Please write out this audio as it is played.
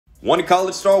One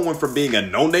college star went from being a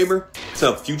no-namer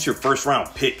to a future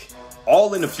first-round pick,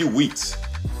 all in a few weeks.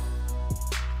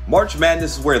 March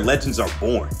Madness is where legends are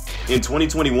born. In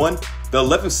 2021, the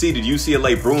 11th seeded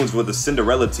UCLA Bruins were the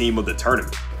Cinderella team of the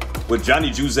tournament, with Johnny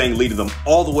Juzang leading them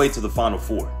all the way to the Final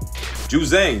Four.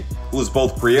 Juzang, who was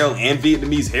both Creole and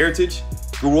Vietnamese heritage,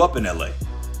 grew up in LA,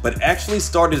 but actually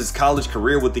started his college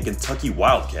career with the Kentucky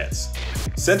Wildcats.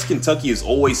 Since Kentucky is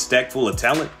always stacked full of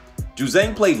talent,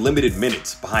 Juzang played limited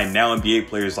minutes behind now NBA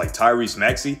players like Tyrese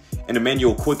Maxey and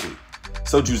Emmanuel Quickley,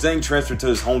 so Juzang transferred to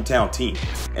his hometown team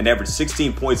and averaged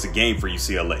 16 points a game for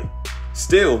UCLA.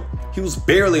 Still, he was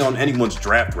barely on anyone's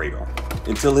draft radar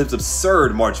until his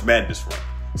absurd March Madness run,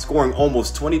 scoring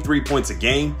almost 23 points a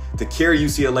game to carry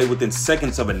UCLA within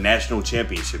seconds of a national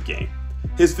championship game.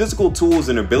 His physical tools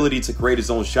and ability to create his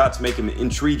own shots make him an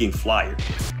intriguing flyer.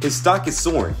 His stock is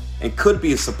soaring and could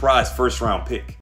be a surprise first-round pick.